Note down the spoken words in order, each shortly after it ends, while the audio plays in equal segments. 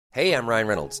Hey, I'm Ryan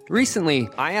Reynolds. Recently,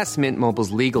 I asked Mint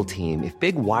Mobile's legal team if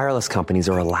big wireless companies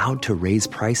are allowed to raise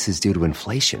prices due to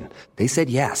inflation. They said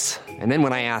yes. And then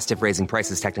when I asked if raising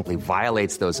prices technically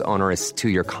violates those onerous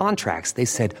two-year contracts, they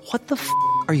said, "What the f***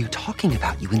 are you talking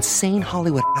about, you insane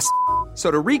Hollywood ass?" So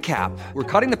to recap, we're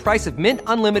cutting the price of Mint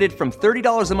Unlimited from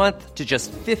 $30 a month to just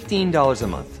 $15 a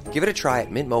month. Give it a try at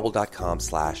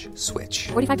mintmobile.com/switch.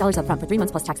 $45 up front for 3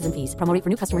 months plus taxes and fees. Promo rate for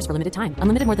new customers for limited time.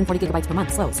 Unlimited more than 40 gigabytes per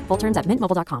month. Slows full terms at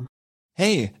mintmobile.com.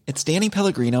 Hey, it's Danny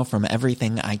Pellegrino from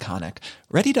Everything Iconic.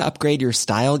 Ready to upgrade your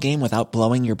style game without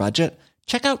blowing your budget?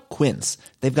 Check out Quince.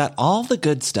 They've got all the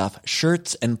good stuff,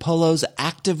 shirts and polos,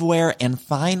 activewear, and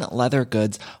fine leather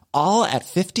goods, all at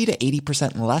 50 to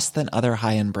 80% less than other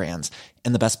high-end brands.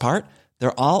 And the best part?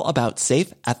 They're all about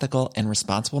safe, ethical, and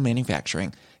responsible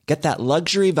manufacturing. Get that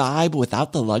luxury vibe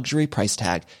without the luxury price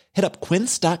tag. Hit up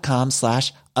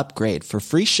quince.com/upgrade for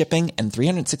free shipping and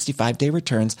 365-day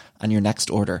returns on your next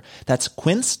order. That's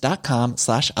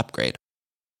quince.com/upgrade.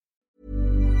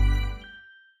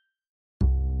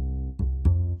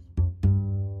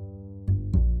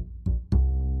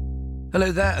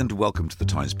 Hello there and welcome to the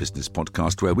Times Business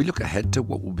Podcast, where we look ahead to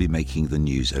what will be making the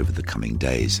news over the coming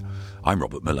days. I'm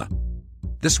Robert Miller.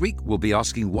 This week, we'll be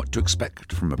asking what to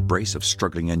expect from a brace of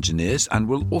struggling engineers, and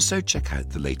we'll also check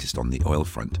out the latest on the oil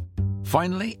front.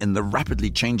 Finally, in the rapidly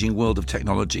changing world of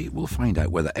technology, we'll find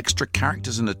out whether extra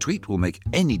characters in a tweet will make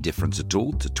any difference at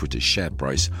all to Twitter's share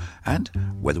price, and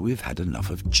whether we've had enough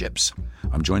of chips.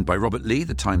 I'm joined by Robert Lee,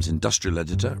 the Times industrial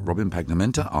editor, Robin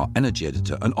Pagnamenta, our energy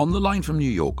editor, and on the line from New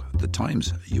York, the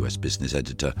Times US business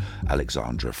editor,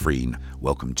 Alexandra Freen.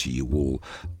 Welcome to you all.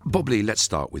 Bob Lee, let's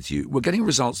start with you. We're getting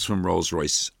results from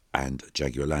Rolls-Royce and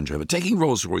Jaguar Land Rover. Taking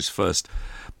Rolls-Royce first,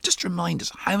 just remind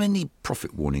us, how many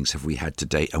profit warnings have we had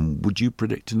today, and would you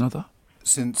predict another?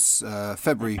 Since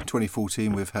February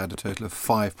 2014, we've had a total of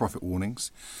 5 profit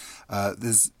warnings.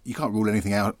 You can't rule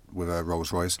anything out with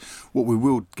Rolls-Royce. What we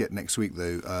will get next week,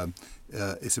 though,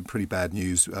 is some pretty bad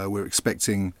news. We're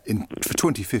expecting, for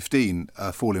 2015,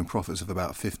 a fall in profits of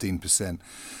about 15%.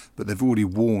 But they've already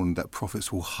warned that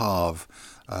profits will halve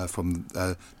from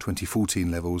 2014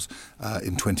 levels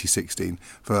in 2016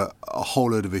 for a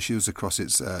whole load of issues across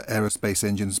its aerospace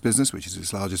engines business, which is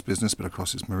its largest business, but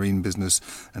across its marine business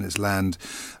and its land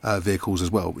vehicles as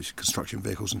well, which are construction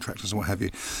vehicles and tractors and what have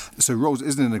you. So Rolls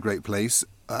isn't in a great place.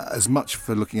 As much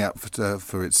for looking out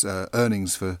for its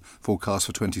earnings for forecast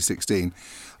for 2016,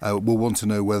 we'll want to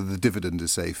know whether the dividend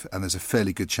is safe, and there's a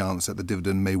fairly good chance that the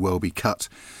dividend may well be cut.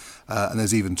 And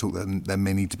there's even talk that there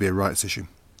may need to be a rights issue.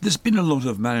 There's been a lot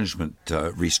of management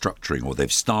restructuring, or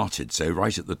they've started, so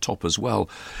right at the top as well.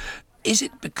 Is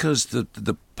it because the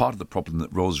part of the problem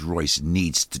that Rolls-Royce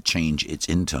needs to change its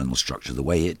internal structure, the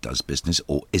way it does business,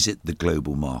 or is it the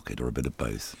global market, or a bit of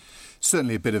both?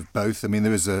 Certainly a bit of both. I mean,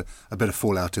 there is a bit of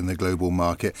fallout in the global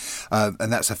market,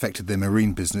 and that's affected their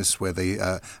marine business, where they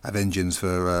have engines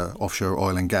for offshore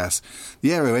oil and gas.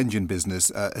 The aero engine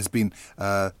business has been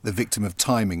the victim of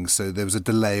timing. So there was a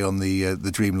delay on the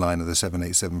Dreamliner, the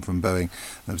 787 from Boeing.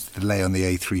 There was a delay on the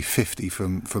A350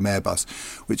 from Airbus,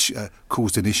 which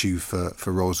caused an issue for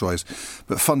Rolls-Royce.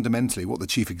 But fundamentally, what the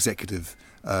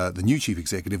new chief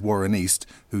executive, Warren East,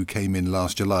 who came in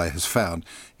last July, has found,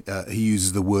 he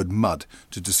uses the word mud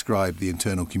to describe the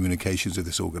internal communications of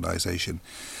this organisation.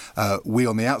 We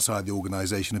on the outside of the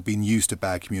organisation have been used to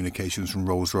bad communications from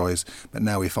Rolls-Royce, but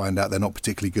now we find out they're not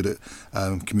particularly good at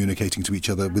communicating to each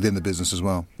other within the business as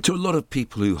well. To a lot of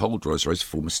people who hold Rolls-Royce,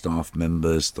 former staff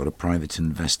members, a lot of private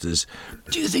investors,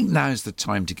 do you think now is the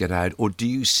time to get out, or do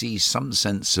you see some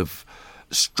sense of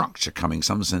structure coming,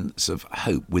 some sense of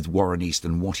hope with Warren East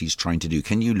and what he's trying to do?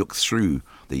 Can you look through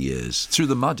the years, through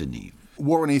the mud in you?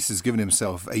 Warren East has given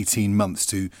himself 18 months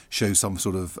to show some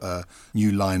sort of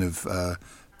new line of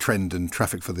trend and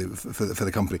traffic for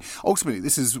the company. Ultimately,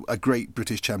 this is a great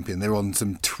British champion. They're on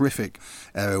some terrific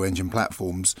aero engine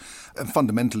platforms, and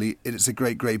fundamentally, it's a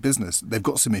great business. They've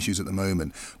got some issues at the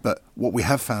moment, but what we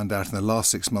have found out in the last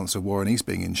 6 months of Warren East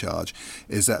being in charge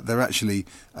is that they're actually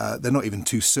they're not even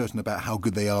too certain about how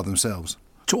good they are themselves.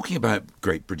 Talking about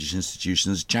great British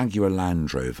institutions, Jaguar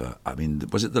Land Rover, I mean,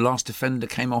 was it the last Defender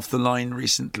came off the line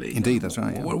recently? Indeed, that's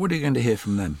right. Yeah. What are you going to hear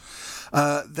from them?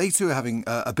 They too are having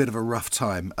a bit of a rough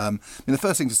time. The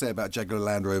first thing to say about Jaguar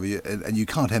Land Rover, and you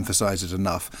can't emphasise it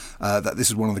enough, that this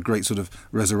is one of the great sort of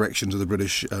resurrections of the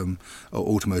British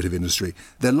automotive industry.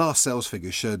 Their last sales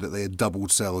figures showed that they had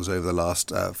doubled sales over the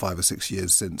last 5 or 6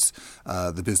 years since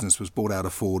the business was bought out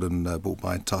of Ford and bought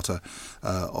by Tata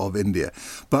of India.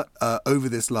 But over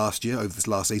this last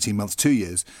 18 months, 2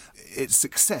 years, its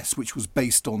success, which was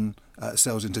based on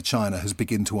sales into China has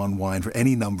begun to unwind for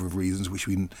any number of reasons, which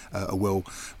we are well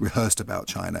rehearsed about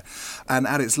China. And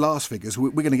at its last figures,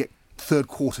 we're going to get third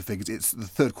quarter figures. It's the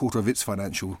third quarter of its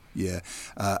financial year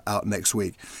out next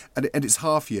week. And its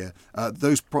half year,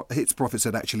 its profits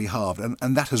had actually halved.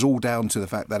 And that is all down to the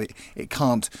fact that it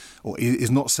can't, or is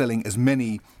not selling as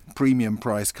many premium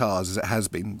price cars as it has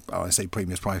been. I say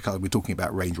premium price cars, we're talking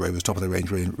about Range Rovers, top of the range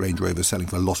Rovers selling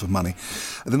for a lot of money.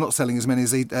 They're not selling as many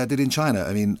as they did in China.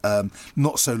 I mean,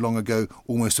 not so long ago,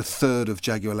 almost a third of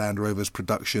Jaguar Land Rover's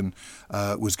production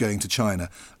was going to China.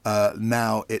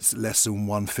 Now it's less than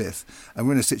 1/5. And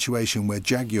we're in a situation where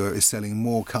Jaguar is selling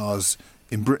more cars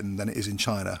in Britain than it is in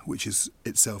China, which is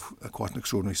itself quite an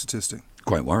extraordinary statistic.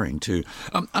 Quite worrying too.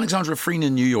 Alexandra Freen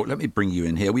in New York, let me bring you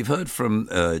in here. We've heard from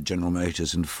General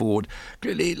Motors and Ford.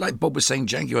 Clearly, like Bob was saying,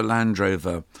 Jaguar Land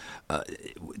Rover,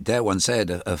 dare one say it,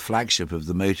 a flagship of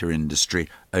the motor industry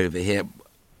over here.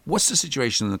 What's the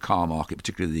situation in the car market,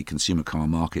 particularly the consumer car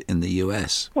market in the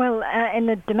US? Well, in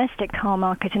the domestic car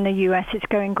market in the US, it's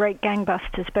going great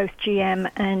gangbusters. Both GM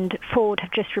and Ford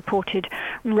have just reported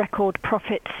record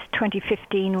profits.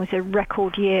 2015 was a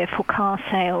record year for car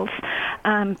sales.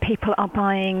 People are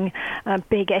buying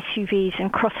big SUVs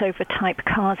and crossover type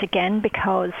cars again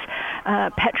because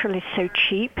petrol is so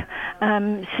cheap.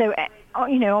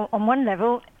 On one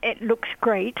level, it looks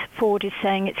great. Ford is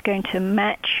saying it's going to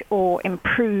match or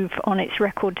improve on its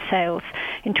record sales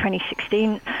in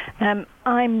 2016.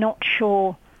 I'm not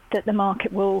sure that the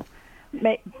market will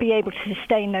be able to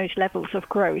sustain those levels of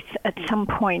growth. At some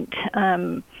point,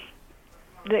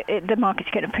 the market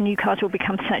for new cars will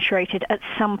become saturated. At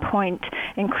some point,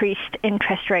 increased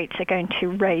interest rates are going to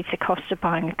raise the cost of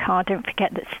buying a car. Don't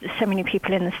forget that so many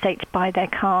people in the States buy their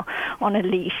car on a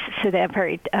lease, so they're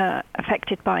very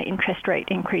affected by interest rate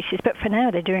increases. But for now,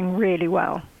 they're doing really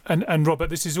well. And Robert,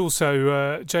 this is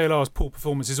also, JLR's poor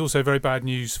performance is also very bad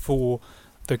news for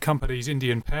the company's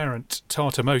Indian parent,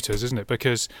 Tata Motors, isn't it?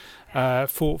 Because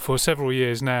for several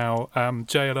years now,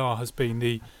 JLR has been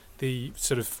the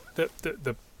sort of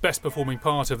the best performing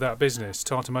part of that business.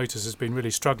 Tata Motors has been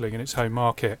really struggling in its home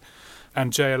market,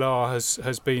 and JLR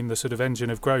has been the sort of engine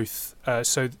of growth.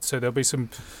 So there'll be some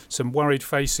worried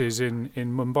faces in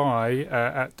Mumbai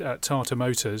at Tata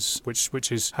Motors,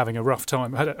 which is having a rough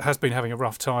time. Has been having a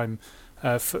rough time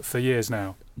for years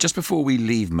now. Just before we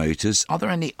leave motors, are there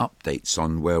any updates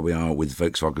on where we are with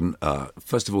Volkswagen?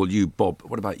 First of all, you, Bob,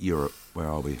 what about Europe? Where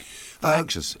are we?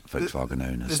 Anxious Volkswagen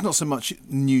owners. There's not so much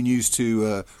new news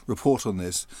to report on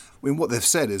this. I mean, what they've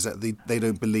said is that they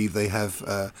don't believe they have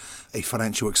a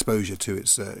financial exposure to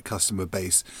its customer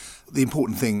base. The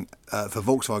important thing for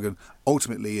Volkswagen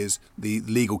ultimately is the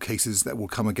legal cases that will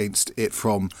come against it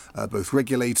from both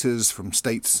regulators, from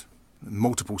states,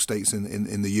 multiple states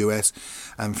in the US,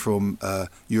 and from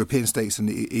European states and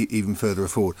even further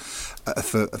afield.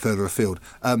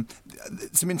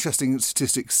 Some interesting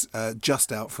statistics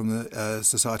just out from the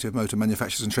Society of Motor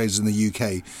Manufacturers and Traders in the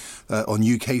UK on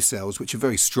UK sales, which are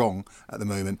very strong at the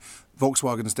moment.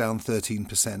 Volkswagen is down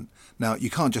 13%. Now,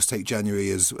 you can't just take January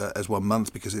as 1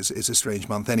 month because it's a strange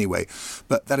month anyway,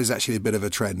 but that is actually a bit of a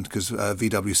trend because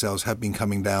VW sales have been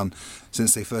coming down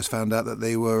since they first found out that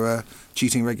they were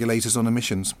cheating regulators on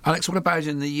emissions. Alex, what about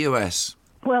in the US?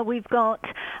 Well, we've got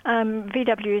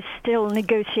VW is still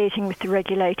negotiating with the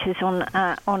regulators on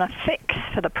a fix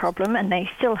for the problem, and they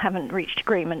still haven't reached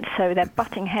agreement. So they're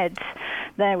butting heads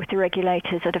there with the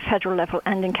regulators at a federal level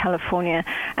and in California.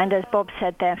 And as Bob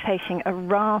said, they're facing a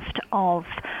raft of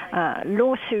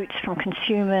lawsuits from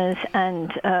consumers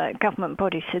and government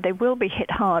bodies. So they will be hit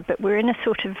hard, but we're in a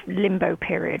sort of limbo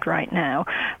period right now.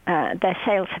 Their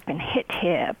sales have been hit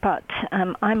here, but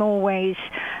I'm always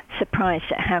surprised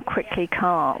at how quickly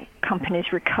car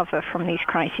companies recover from these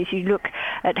crises. You look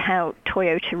at how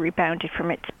Toyota rebounded from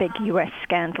its big US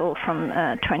scandal from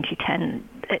 2010.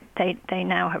 They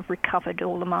now have recovered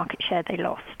all the market share they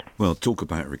lost. Well, talk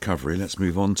about recovery. Let's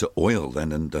move on to oil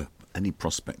then, and any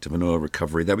prospect of an oil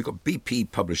recovery there. We've got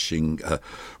BP publishing,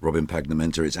 Robin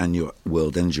Pagnamenta, its annual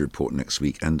World Energy Report next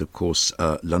week, and of course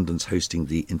London's hosting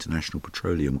the International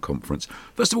Petroleum Conference.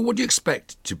 First of all, what do you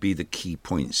expect to be the key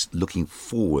points looking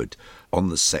forward on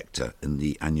the sector in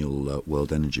the annual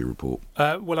World Energy Report?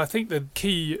 Well, I think the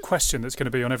key question that's going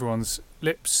to be on everyone's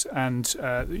lips, and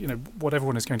what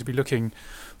everyone is going to be looking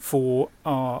for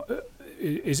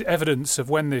is evidence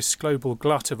of when this global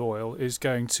glut of oil is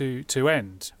going to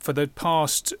end. For the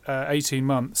past 18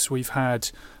 months, we've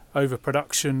had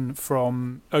overproduction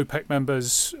from OPEC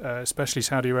members, especially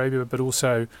Saudi Arabia, but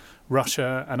also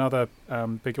Russia and other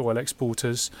big oil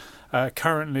exporters.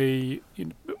 Currently,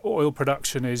 oil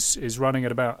production is running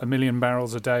at about 1 million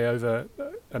barrels a day over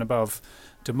and above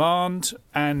demand,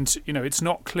 and it's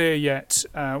not clear yet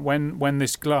when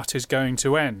this glut is going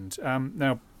to end.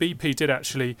 Now, BP did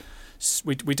actually.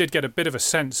 We did get a bit of a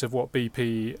sense of what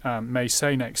BP may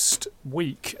say next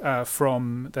week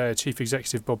from their chief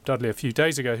executive Bob Dudley a few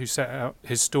days ago, who set out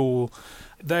his stall.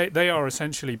 They are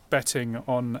essentially betting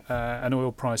on an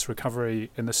oil price recovery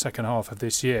in the second half of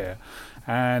this year,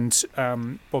 and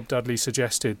Bob Dudley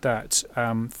suggested that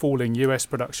falling US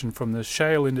production from the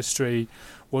shale industry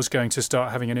was going to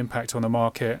start having an impact on the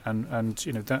market, and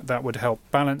that would help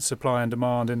balance supply and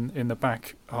demand in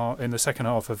the second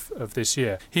half of this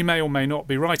year. He may or may not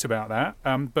be right about that,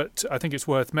 but I think it's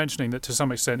worth mentioning that to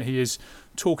some extent he is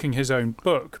talking his own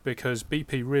book, because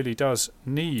BP really does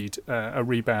need a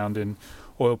rebound in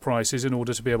oil prices in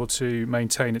order to be able to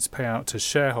maintain its payout to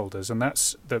shareholders, and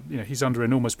that's he's under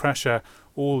enormous pressure.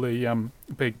 All the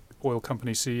big oil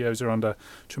company CEOs are under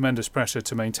tremendous pressure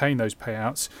to maintain those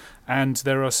payouts, and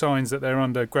there are signs that they're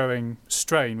under growing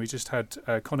strain. We just had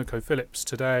ConocoPhillips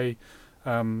today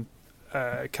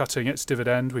cutting its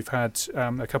dividend. We've had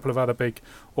a couple of other big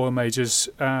oil majors.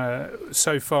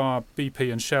 So far,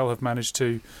 BP and Shell have managed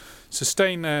to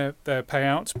sustain their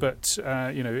payout, but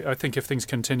I think if things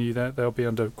continue, they'll be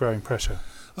under growing pressure.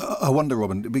 I wonder,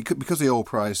 Robin, because the oil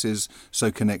price is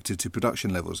so connected to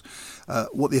production levels,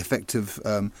 what the effect of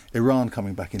Iran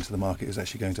coming back into the market is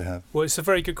actually going to have. Well, it's a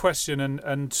very good question,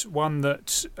 and one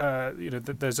that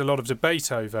that there's a lot of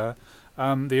debate over.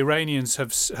 The Iranians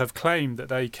have claimed that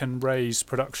they can raise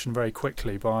production very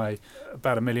quickly by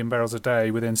about 1 million barrels a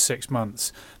day within 6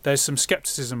 months. There's some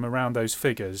scepticism around those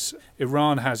figures.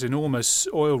 Iran has enormous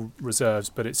oil reserves,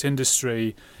 but its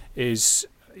industry is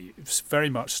very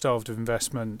much starved of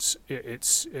investment.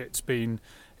 It's been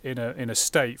in a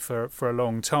state for a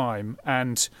long time,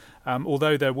 and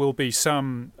although there will be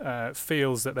some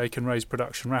feels that they can raise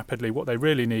production rapidly, what they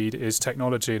really need is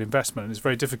technology and investment. And it's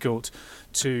very difficult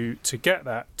to get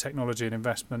that technology and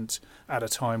investment at a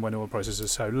time when oil prices are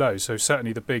so low. So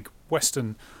certainly the big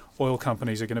Western oil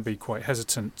companies are going to be quite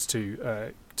hesitant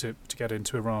to get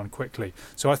into Iran quickly.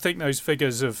 So I think those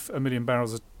figures of 1 million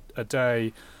barrels a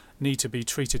day need to be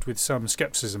treated with some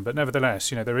scepticism, but nevertheless,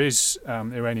 there is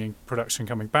Iranian production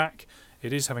coming back.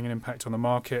 It is having an impact on the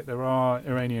market. There are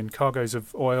Iranian cargoes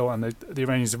of oil, and the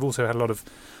Iranians have also had a lot of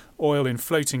oil in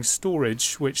floating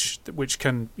storage, which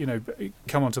can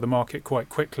come onto the market quite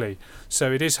quickly.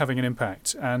 So it is having an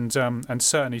impact, and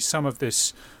certainly some of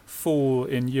this fall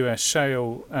in US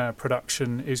shale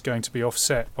production is going to be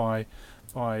offset by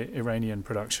Iranian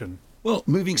production. Well,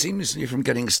 moving seamlessly from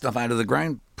getting stuff out of the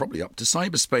ground, probably up to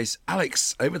cyberspace.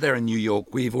 Alex, over there in New York,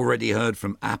 we've already heard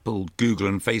from Apple, Google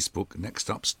and Facebook. Next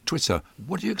up's Twitter.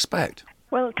 What do you expect?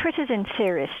 Well, Twitter's in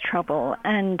serious trouble,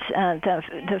 and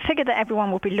the figure that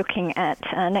everyone will be looking at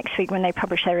next week when they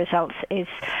publish their results is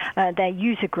their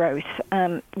user growth,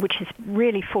 which has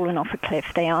really fallen off a cliff.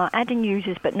 They are adding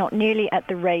users, but not nearly at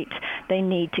the rate they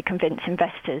need to convince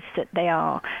investors that they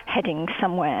are heading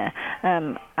somewhere.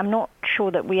 I'm not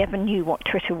sure that we ever knew what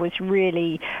Twitter was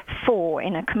really for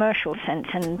in a commercial sense,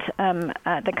 and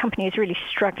the company is really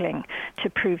struggling to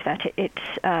prove that.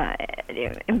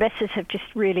 Investors have just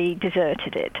really deserted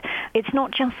it. It's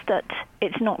not just that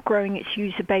it's not growing its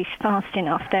user base fast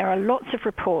enough. There are lots of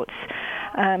reports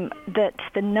that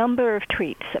the number of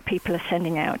tweets that people are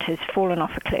sending out has fallen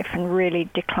off a cliff and really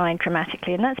declined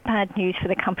dramatically. And that's bad news for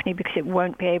the company because it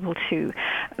won't be able to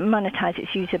monetize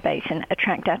its user base and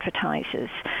attract advertisers.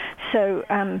 So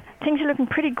things are looking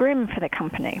pretty grim for the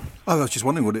company. I was just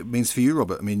wondering what it means for you,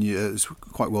 Robert. I mean, it's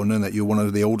quite well known that you're one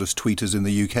of the oldest tweeters in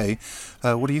the UK.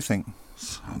 What do you think?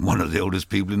 I'm one of the oldest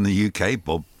people in the UK,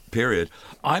 Bob, period.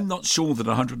 I'm not sure that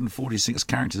 146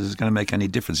 characters is going to make any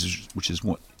difference, which is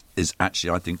what is actually,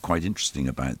 I think, quite interesting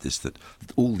about this, that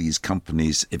all these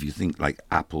companies, if you think like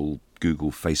Apple,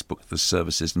 Google, Facebook, the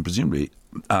services, and presumably,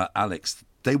 Alex,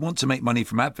 they want to make money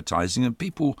from advertising, and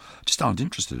people just aren't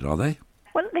interested, are they?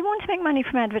 Well, they want to make money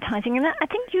from advertising, and I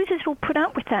think users will put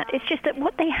up with that. It's just that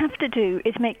what they have to do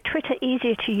is make Twitter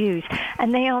easier to use,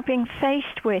 and they are being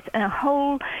faced with a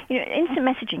whole, instant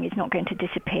messaging is not going to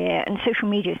disappear, and social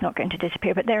media is not going to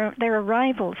disappear, but there are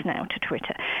rivals now to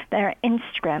Twitter. There are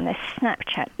Instagram, there's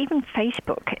Snapchat, even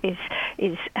Facebook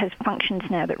has functions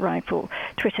now that rival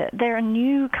Twitter. There are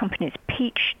new companies,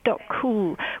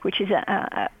 Peach.cool, which is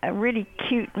a really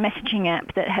cute messaging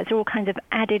app that has all kinds of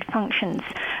added functions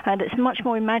that's much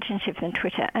more imaginative than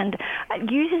Twitter, and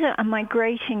users are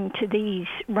migrating to these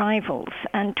rivals,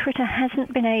 and Twitter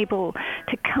hasn't been able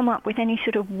to come up with any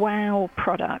sort of wow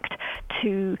product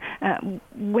to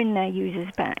win their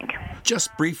users back.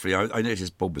 Just briefly, I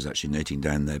noticed Bob was actually noting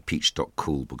down there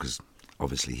Peach.cool because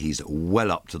obviously he's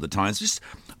well up to the times. Just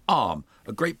Arm,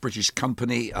 a great British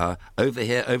company over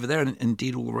here, over there, and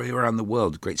indeed all the way around the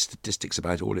world. Great statistics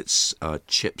about all its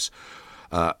chips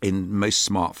in most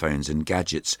smartphones and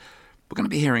gadgets. We're going to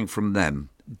be hearing from them.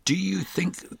 Do you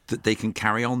think that they can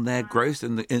carry on their growth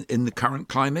in the current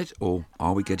climate, or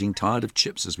are we getting tired of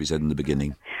chips, as we said in the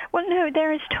beginning? Well, no,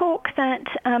 there is talk that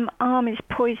ARM is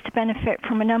poised to benefit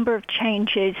from a number of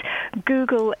changes.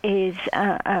 Google is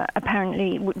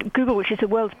apparently, Google, which is the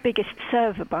world's biggest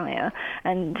server buyer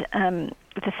and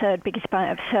the third biggest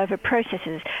buyer of server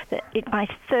processors, that it buys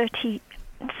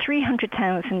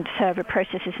 300,000 server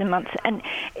processors a month, and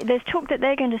there's talk that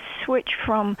they're going to switch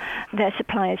from their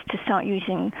suppliers to start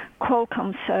using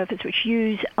Qualcomm servers which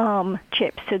use ARM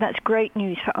chips, so that's great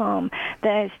news for ARM.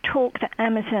 There's talk that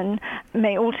Amazon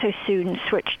may also soon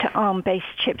switch to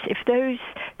ARM-based chips. If those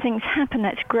things happen,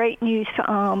 that's great news for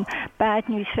ARM, bad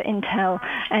news for Intel,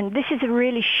 and this is a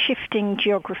really shifting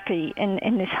geography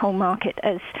in this whole market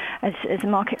as the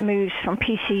market moves from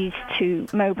PCs to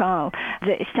mobile.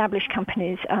 The established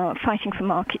companies are fighting for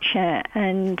market share,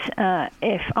 and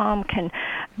if ARM can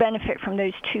benefit from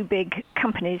those two big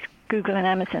companies, Google and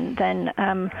Amazon, then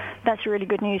that's really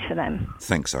good news for them.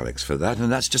 Thanks, Alex, for that.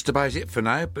 And that's just about it for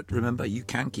now. But remember, you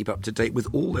can keep up to date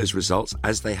with all those results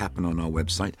as they happen on our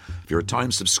website. If you're a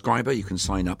Times subscriber, you can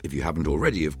sign up, if you haven't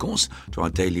already, of course, to our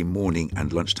daily morning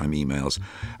and lunchtime emails.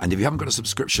 And if you haven't got a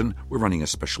subscription, we're running a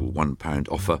special £1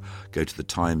 offer. Go to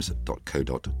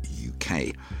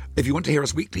thetimes.co.uk. If you want to hear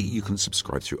us weekly, you can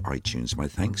subscribe through iTunes. My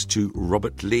thanks to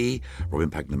Robert Lee, Robin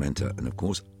Pagnamenta, and of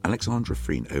course, Alexandra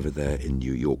Freen over there in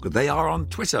New York. They are on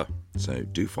Twitter, so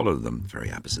do follow them. Very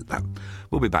happy at that.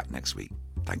 We'll be back next week.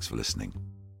 Thanks for listening.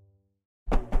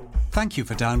 Thank you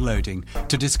for downloading.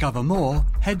 To discover more,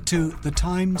 head to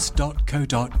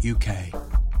thetimes.co.uk.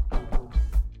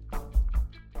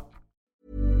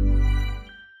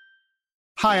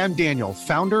 Hi, I'm Daniel,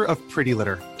 founder of Pretty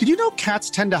Litter. Did you know cats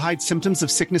tend to hide symptoms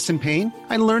of sickness and pain?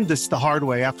 I learned this the hard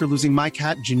way after losing my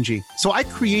cat, Gingy. So I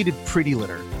created Pretty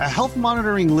Litter, a health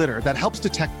monitoring litter that helps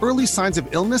detect early signs of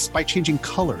illness by changing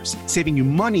colors, saving you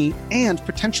money and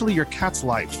potentially your cat's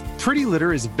life. Pretty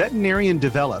Litter is veterinarian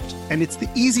developed, and it's the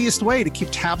easiest way to keep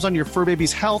tabs on your fur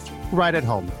baby's health right at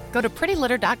home. Go to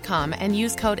prettylitter.com and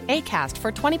use code ACAST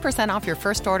for 20% off your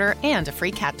first order and a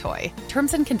free cat toy.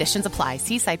 Terms and conditions apply.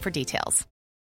 See site for details.